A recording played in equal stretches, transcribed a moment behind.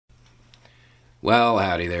Well,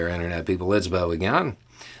 howdy there, Internet people. It's Bo again.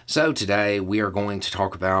 So today we are going to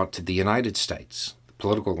talk about the United States, the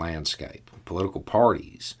political landscape, political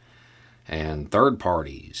parties, and third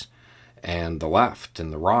parties, and the left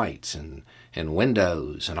and the right, and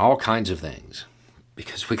windows, and all kinds of things.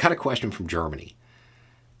 Because we got a question from Germany.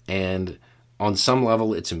 And on some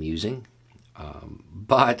level it's amusing,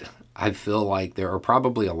 but I feel like there are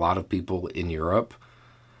probably a lot of people in Europe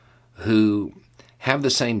who have the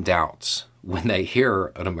same doubts when they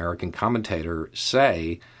hear an American commentator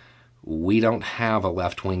say, we don't have a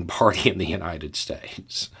left-wing party in the United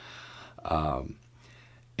States. And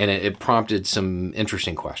it prompted some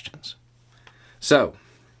interesting questions. So,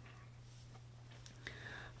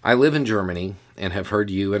 I live in Germany and have heard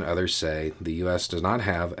you and others say the U.S. does not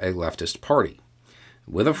have a leftist party.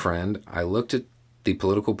 With a friend, I looked at the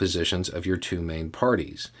political positions of your two main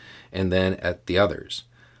parties, and then at the others.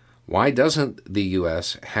 Why doesn't the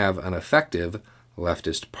U.S. have an effective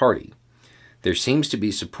leftist party? There seems to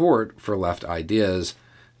be support for left ideas,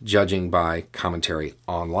 judging by commentary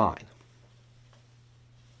online.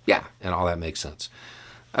 Yeah, and all that makes sense.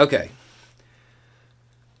 Okay.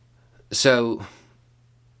 So,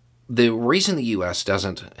 the reason the U.S.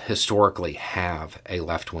 doesn't historically have a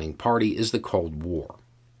left-wing party is the Cold War.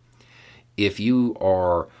 If you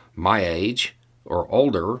are my age or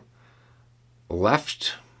older,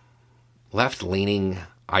 left-leaning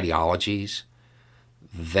ideologies,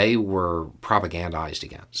 they were propagandized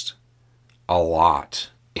against a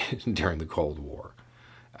lot during the Cold War.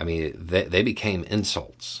 I mean, they became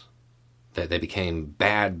insults. They became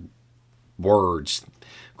bad words,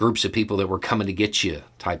 groups of people that were coming to get you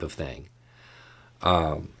type of thing.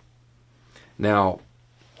 Now,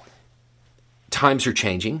 times are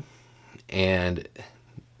changing, and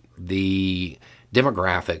the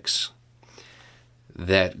demographics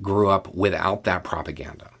that grew up without that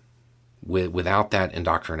propaganda, without that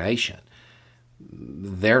indoctrination,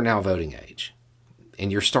 they're now voting age. And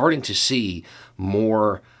you're starting to see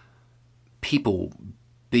more people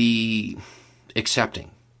be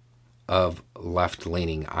accepting of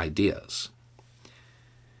left-leaning ideas.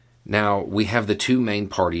 Now, we have the two main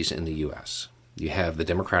parties in the U.S. You have the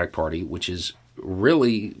Democratic Party, which is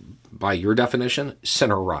really, by your definition,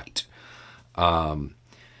 center-right.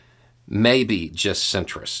 Maybe just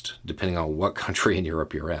centrist, depending on what country in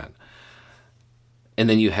Europe you're in. And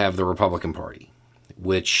then you have the Republican Party,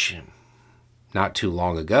 which not too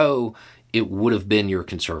long ago, it would have been your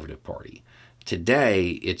conservative party.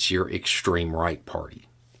 Today, it's your extreme right party.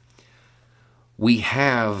 We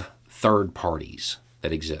have third parties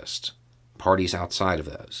that exist, parties outside of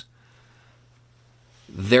those.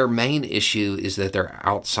 Their main issue is that they're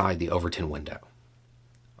outside the Overton window.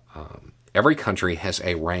 Every country has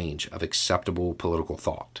a range of acceptable political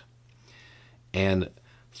thought. And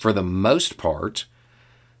for the most part,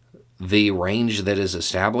 the range that is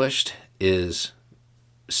established is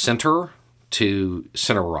center to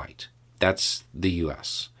center-right. That's the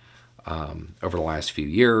U.S. Over the last few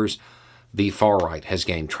years, the far-right has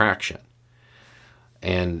gained traction.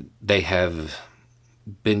 And they have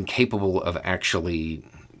been capable of actually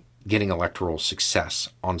getting electoral success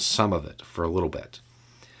on some of it for a little bit.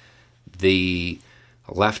 The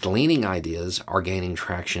left-leaning ideas are gaining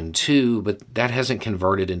traction too, but that hasn't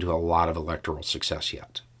converted into a lot of electoral success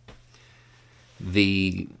yet.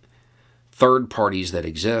 The third parties that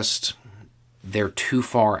exist, they're too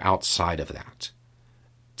far outside of that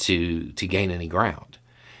to gain any ground.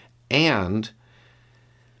 And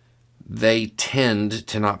they tend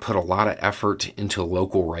to not put a lot of effort into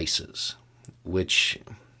local races, which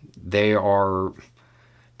they're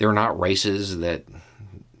not races that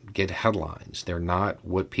get headlines. They're not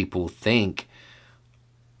what people think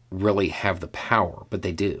really have the power, but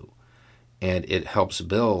they do. And it helps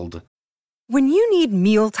build. When you need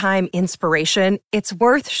mealtime inspiration, it's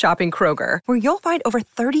worth shopping Kroger, where you'll find over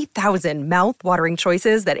 30,000 mouth-watering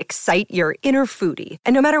choices that excite your inner foodie.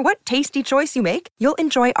 And no matter what tasty choice you make, you'll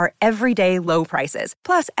enjoy our everyday low prices,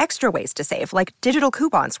 plus extra ways to save, like digital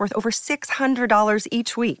coupons worth over $600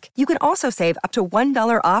 each week. You can also save up to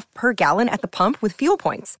 $1 off per gallon at the pump with fuel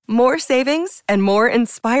points. More savings and more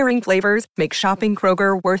inspiring flavors make shopping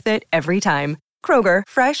Kroger worth it every time. Kroger,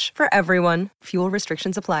 fresh for everyone. Fuel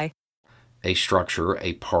restrictions apply. A structure,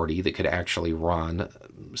 a party that could actually run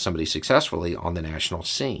somebody successfully on the national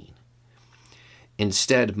scene.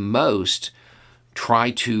 Instead, most try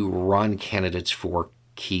to run candidates for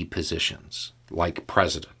key positions, like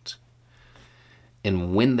president.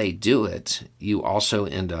 And when they do it, you also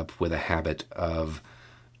end up with a habit of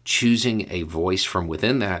choosing a voice from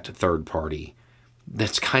within that third party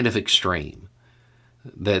that's kind of extreme,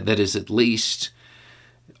 that is at least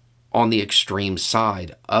on the extreme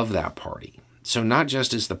side of that party. So not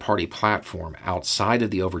just is the party platform outside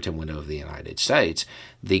of the Overton window of the United States,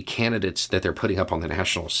 the candidates that they're putting up on the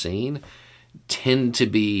national scene tend to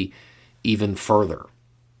be even further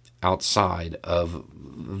outside of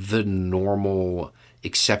the normal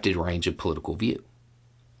accepted range of political view.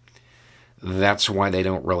 That's why they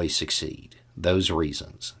don't really succeed. Those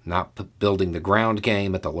reasons. Not building the ground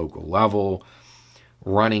game at the local level,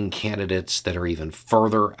 running candidates that are even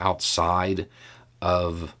further outside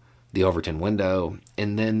of the Overton window,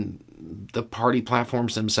 and then the party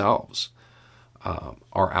platforms themselves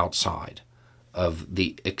are outside of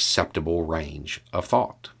the acceptable range of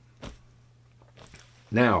thought.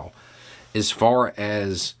 Now, as far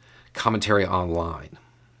as commentary online,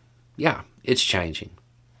 yeah, it's changing.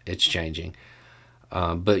 It's changing.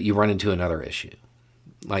 But you run into another issue.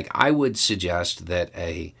 Like, I would suggest that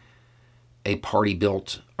a party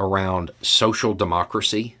built around social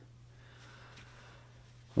democracy,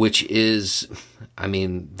 which is, I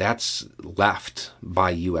mean, that's left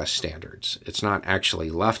by U.S. standards. It's not actually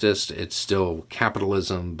leftist. It's still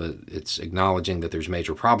capitalism, but it's acknowledging that there's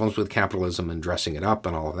major problems with capitalism and dressing it up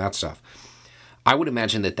and all of that stuff. I would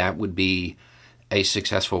imagine that that would be a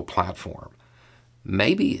successful platform.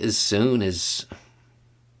 Maybe as soon as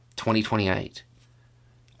 2028.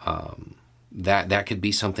 That could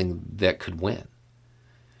be something that could win.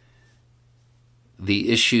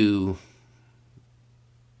 The issue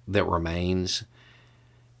that remains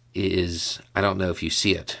is, I don't know if you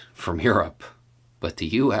see it from Europe, but the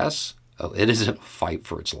U.S., it is in a fight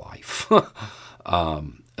for its life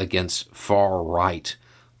against far-right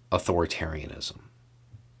authoritarianism.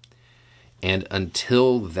 And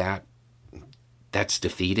until that's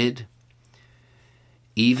defeated,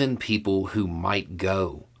 even people who might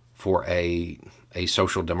go for a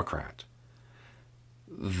social democrat,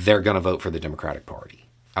 they're going to vote for the Democratic Party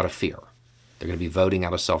out of fear. They're going to be voting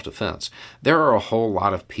out of self-defense. There are a whole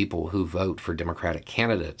lot of people who vote for Democratic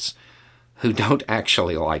candidates who don't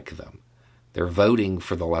actually like them. They're voting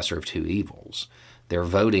for the lesser of two evils. They're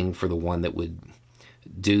voting for the one that would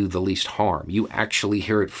do the least harm. You actually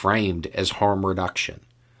hear it framed as harm reduction.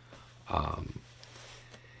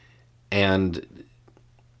 And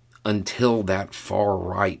until that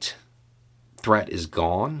far-right threat is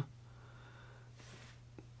gone,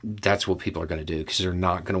 that's what people are going to do, because they're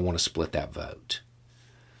not going to want to split that vote.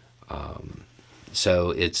 So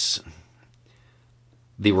it's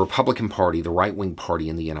the Republican Party, the right-wing party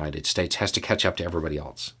in the United States, has to catch up to everybody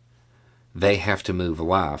else. They have to move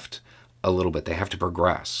left a little bit. They have to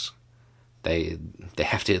progress. They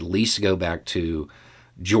have to at least go back to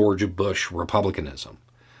George Bush Republicanism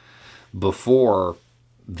before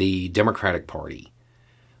the Democratic Party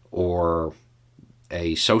or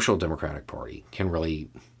a social democratic party can really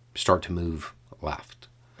start to move left.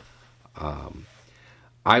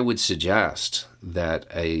 I would suggest that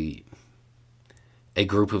a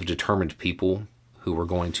group of determined people who were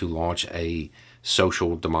going to launch a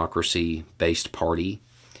social democracy-based party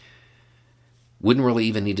wouldn't really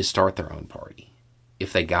even need to start their own party.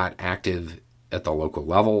 If they got active at the local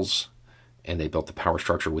levels and they built the power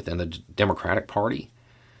structure within the Democratic Party,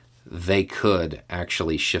 they could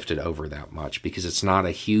actually shift it over that much, because it's not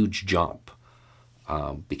a huge jump.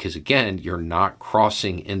 Because again, you're not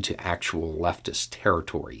crossing into actual leftist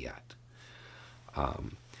territory yet.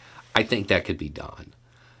 I think that could be done.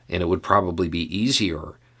 And it would probably be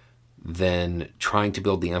easier than trying to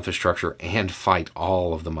build the infrastructure and fight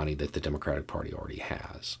all of the money that the Democratic Party already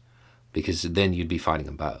has, because then you'd be fighting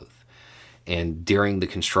them both. And during the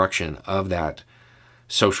construction of that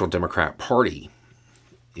Social Democrat Party,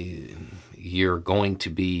 you're going to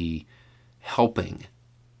be helping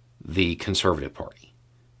the Conservative Party,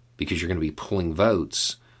 because you're going to be pulling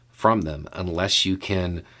votes from them unless you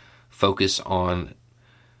can focus on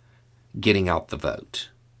getting out the vote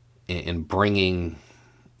and bringing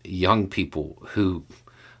young people who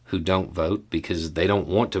don't vote because they don't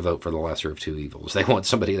want to vote for the lesser of two evils. They want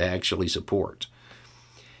somebody to actually support.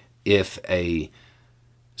 If a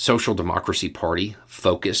social democracy party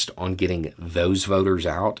focused on getting those voters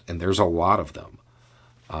out, and there's a lot of them,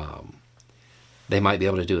 they might be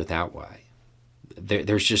able to do it that way.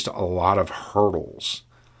 There's just a lot of hurdles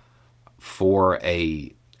for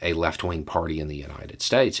a left-wing party in the United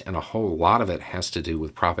States, and a whole lot of it has to do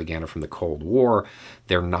with propaganda from the Cold War.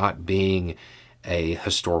 There not being a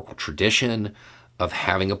historical tradition of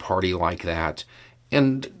having a party like that.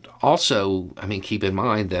 And also, I mean, keep in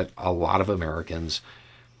mind that a lot of Americans,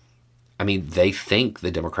 I mean, they think the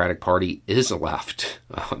Democratic Party is a left.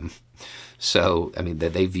 So, I mean,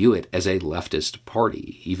 they view it as a leftist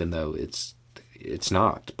party, even though it's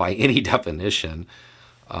not by any definition.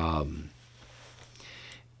 And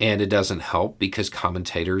it doesn't help because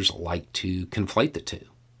commentators like to conflate the two.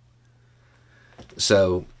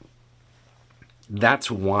 So that's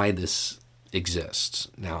why this exists.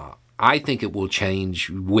 Now, I think it will change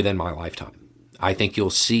within my lifetime. I think you'll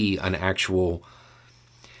see an actual,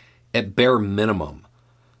 at bare minimum,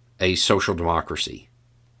 a social democracy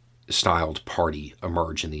styled party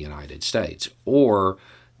emerge in the United States, or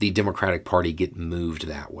the Democratic Party get moved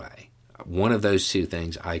that way. One of those two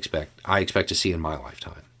things I expect to see in my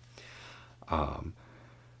lifetime.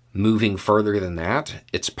 Moving further than that,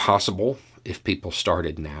 it's possible if people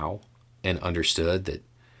started now and understood that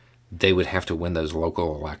they would have to win those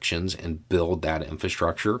local elections and build that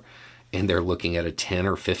infrastructure, and they're looking at a 10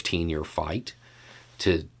 or 15-year fight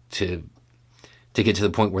to get to the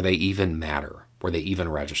point where they even matter, where they even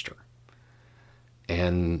register.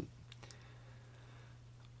 And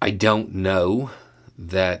I don't know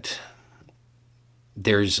that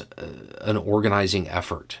there's an organizing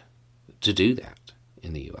effort to do that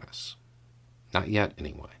in the U.S. Not yet,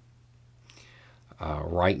 anyway.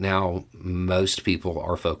 Right now, most people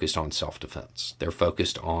are focused on self-defense. They're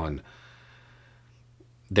focused on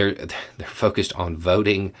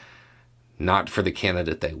voting not for the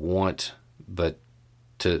candidate they want, but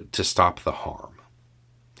to stop the harm.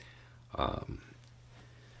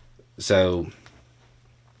 So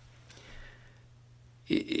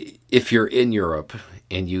if you're in Europe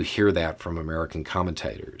and you hear that from American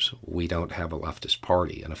commentators, we don't have a leftist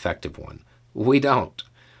party, an effective one. We don't.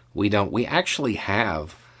 We actually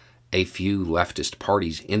have a few leftist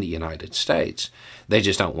parties in the United States. They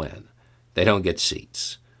just don't win. They don't get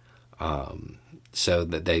seats. So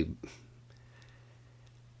that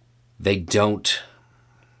they don't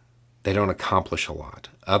accomplish a lot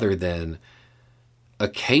other than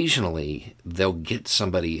occasionally they'll get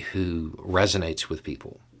somebody who resonates with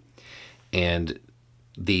people, and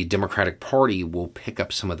the Democratic Party will pick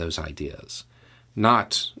up some of those ideas.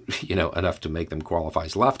 Not, enough to make them qualify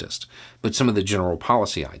as leftist, but some of the general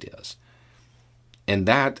policy ideas. And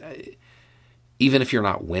that, even if you're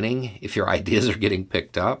not winning, if your ideas are getting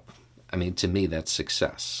picked up, to me, that's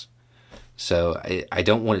success. So I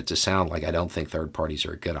don't want it to sound like I don't think third parties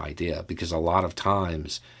are a good idea, because a lot of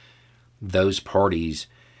times those parties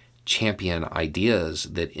champion ideas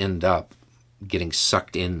that end up getting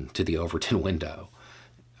sucked into the Overton window,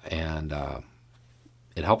 and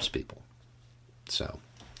it helps people. So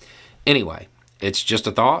anyway, it's just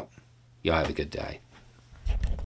a thought. Y'all have a good day.